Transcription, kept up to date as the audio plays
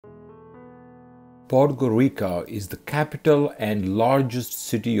Podgorica is the capital and largest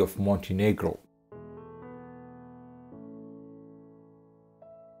city of Montenegro.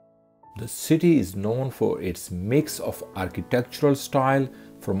 The city is known for its mix of architectural style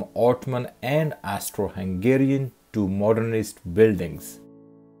from Ottoman and Austro-Hungarian to modernist buildings.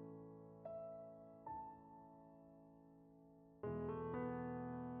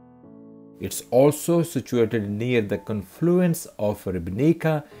 It's also situated near the confluence of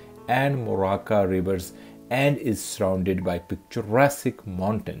Ribnica and Moraca rivers and is surrounded by picturesque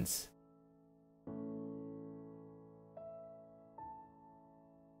mountains.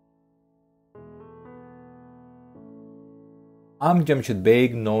 I'm Jamshid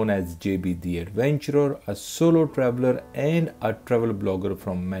Beg, known as JB the Adventurer, a solo traveler and a travel blogger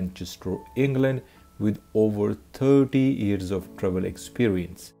from Manchester, England, with over 30 years of travel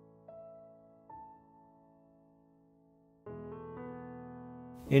experience.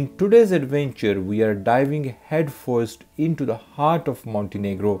 In today's adventure, we are diving headfirst into the heart of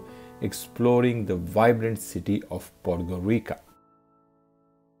Montenegro, exploring the vibrant city of Podgorica.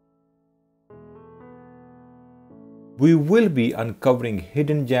 We will be uncovering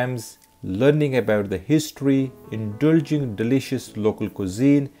hidden gems, learning about the history, indulging delicious local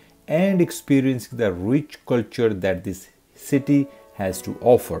cuisine, and experiencing the rich culture that this city has to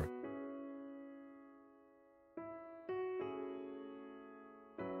offer.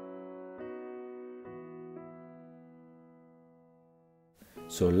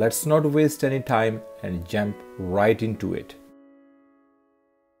 So let's not waste any time and jump right into it.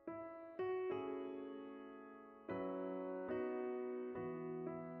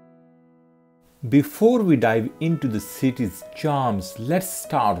 Before we dive into the city's charms, let's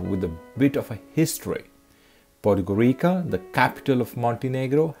start with a bit of a history. Podgorica, the capital of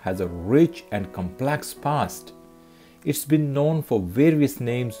Montenegro, has a rich and complex past. It's been known for various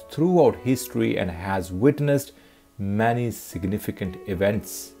names throughout history and has witnessed many significant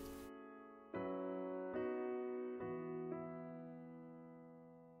events.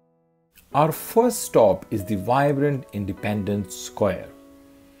 Our first stop is the vibrant Independence Square.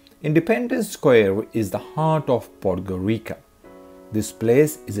 Independence Square is the heart of Podgorica. This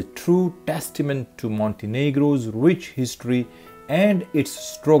place is a true testament to Montenegro's rich history and its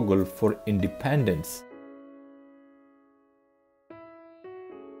struggle for independence.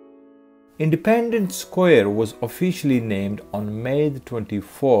 Independence Square was officially named on May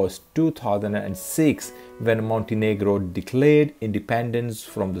 21, 2006, when Montenegro declared independence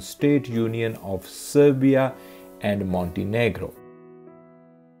from the State Union of Serbia and Montenegro.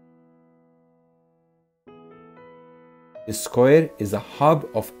 The square is a hub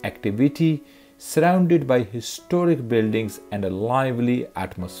of activity surrounded by historic buildings and a lively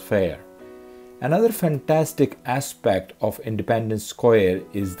atmosphere. Another fantastic aspect of Independence Square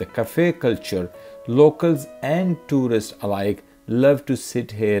is the cafe culture. Locals and tourists alike love to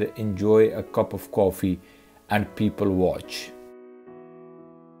sit here, enjoy a cup of coffee, and people watch.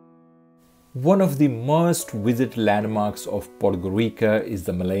 One of the must visit landmarks of Podgorica is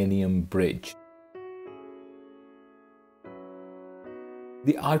the Millennium Bridge.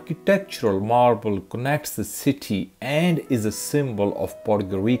 The architectural marvel connects the city and is a symbol of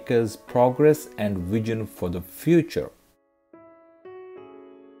Podgorica's progress and vision for the future.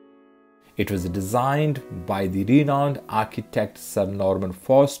 It was designed by the renowned architect Sir Norman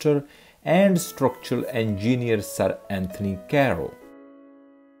Foster and structural engineer Sir Anthony Caro.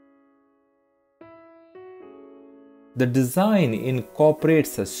 The design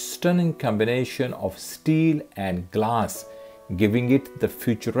incorporates a stunning combination of steel and glass, giving it the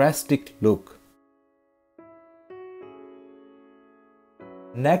futuristic look.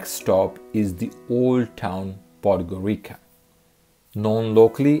 Next stop is the Old Town Podgorica, known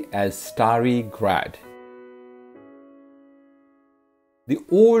locally as Stari Grad. The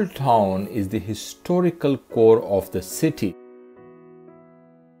Old Town is the historical core of the city.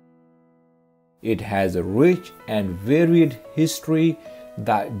 It has a rich and varied history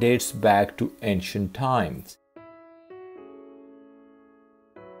that dates back to ancient times.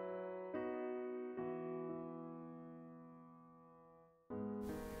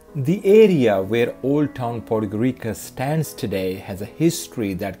 The area where Old Town Podgorica stands today has a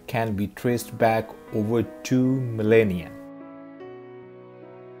history that can be traced back over 2 millennia.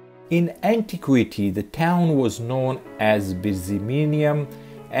 In antiquity, the town was known as Bizimium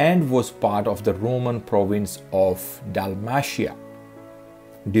and was part of the Roman province of Dalmatia.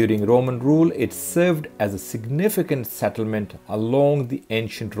 During Roman rule, it served as a significant settlement along the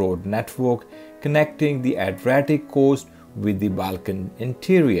ancient road network connecting the Adriatic coast with the Balkan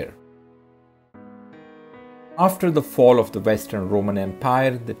interior. After the fall of the Western Roman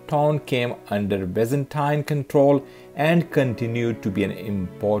Empire, the town came under Byzantine control and continued to be an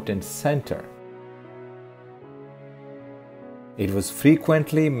important center. It was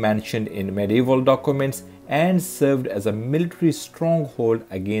frequently mentioned in medieval documents and served as a military stronghold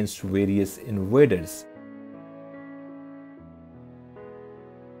against various invaders.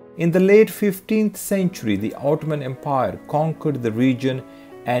 In the late 15th century, the Ottoman Empire conquered the region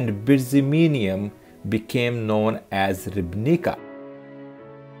and Byzantium became known as Ribnica.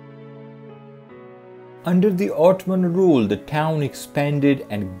 Under the Ottoman rule, the town expanded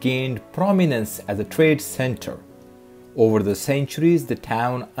and gained prominence as a trade center. Over the centuries, the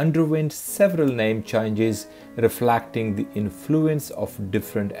town underwent several name changes reflecting the influence of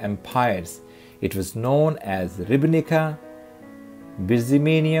different empires. It was known as Ribnica,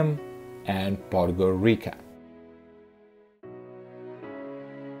 Byzantium, and Podgorica.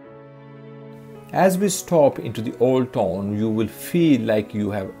 As we stop into the old town, you will feel like you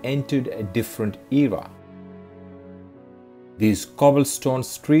have entered a different era. These cobblestone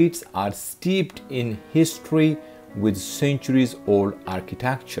streets are steeped in history with centuries-old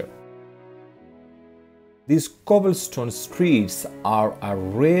architecture. These cobblestone streets are a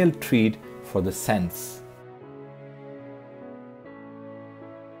real treat for the sense.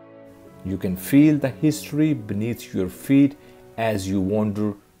 You can feel the history beneath your feet as you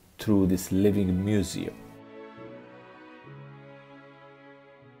wander through this living museum.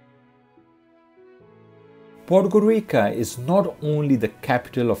 Podgorica is not only the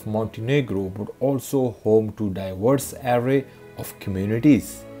capital of Montenegro but also home to a diverse array of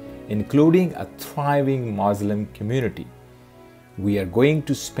communities, including a thriving Muslim community. We are going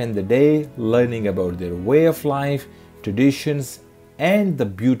to spend the day learning about their way of life, traditions, and the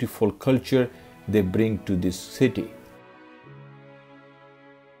beautiful culture they bring to this city.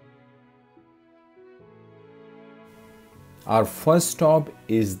 Our first stop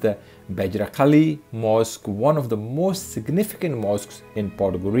is the Bajrakali Mosque, one of the most significant mosques in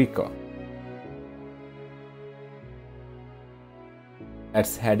Podgorica.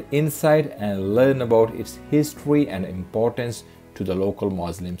 Let's head inside and learn about its history and importance to the local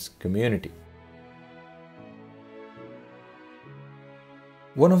Muslims community.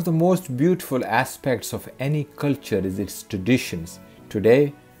 One of the most beautiful aspects of any culture is its traditions.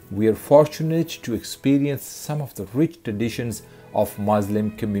 Today, we are fortunate to experience some of the rich traditions of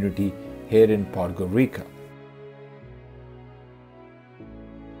Muslim community here in Podgorica.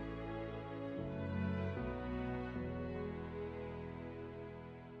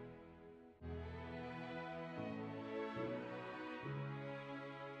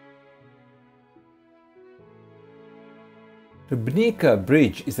 Moraca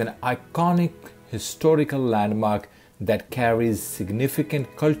Bridge is an iconic historical landmark that carries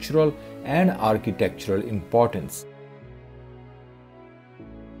significant cultural and architectural importance.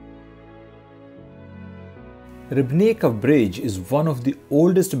 Moraca Bridge is one of the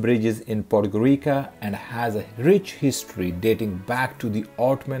oldest bridges in Podgorica and has a rich history dating back to the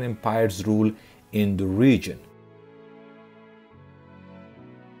Ottoman Empire's rule in the region.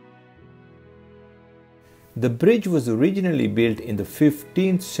 The bridge was originally built in the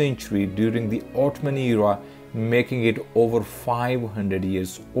 15th century during the Ottoman era, making it over 500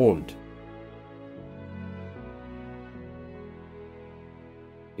 years old.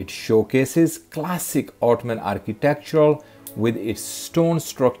 It showcases classic Ottoman architecture with its stone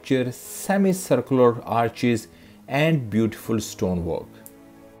structure, semicircular arches, and beautiful stonework.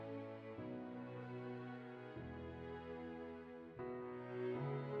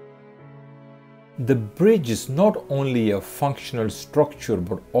 The bridge is not only a functional structure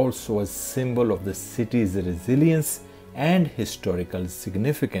but also a symbol of the city's resilience and historical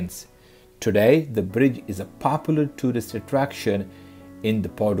significance. Today, the bridge is a popular tourist attraction in the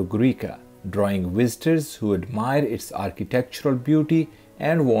Podgorica, drawing visitors who admire its architectural beauty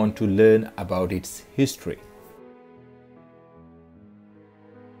and want to learn about its history.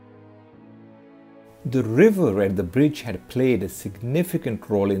 The river at the bridge had played a significant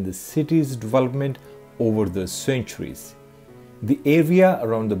role in the city's development over the centuries. The area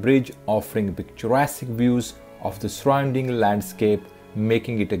around the bridge offering picturesque views of the surrounding landscape,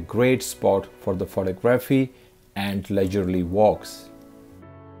 making it a great spot for the photography and leisurely walks.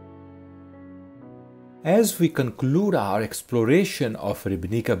 As we conclude our exploration of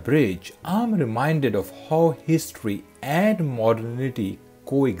Moraca Bridge, I'm reminded of how history and modernity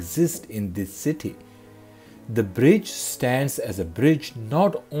coexist in this city. The bridge stands as a bridge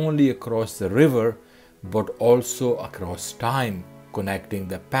not only across the river but also across time, connecting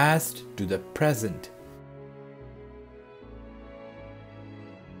the past to the present.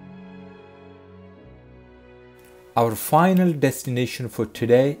 Our final destination for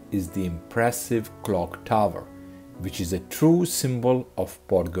today is the impressive clock tower, which is a true symbol of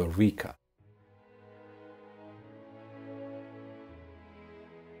Podgorica.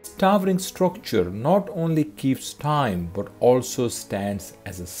 This towering structure not only keeps time but also stands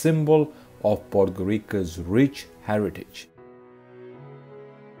as a symbol of Podgorica's rich heritage.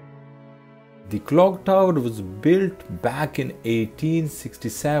 The clock tower was built back in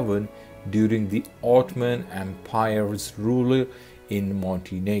 1867 during the Ottoman Empire's rule in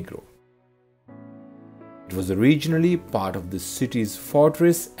Montenegro. It was originally part of the city's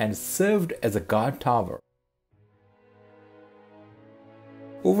fortress and served as a guard tower.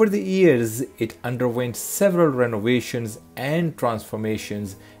 Over the years, it underwent several renovations and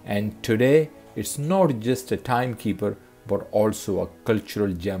transformations, and today it's not just a timekeeper but also a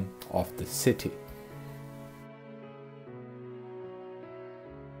cultural gem of the city.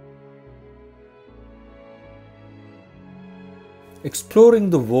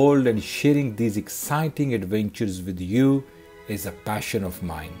 Exploring the world and sharing these exciting adventures with you is a passion of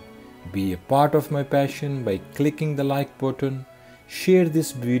mine. Be a part of my passion by clicking the like button, share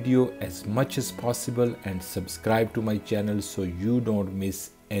this video as much as possible, and subscribe to my channel so you don't miss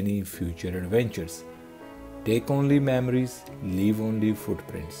any future adventures. Take only memories, leave only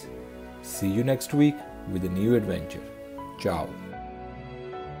footprints. See you next week with a new adventure. Ciao.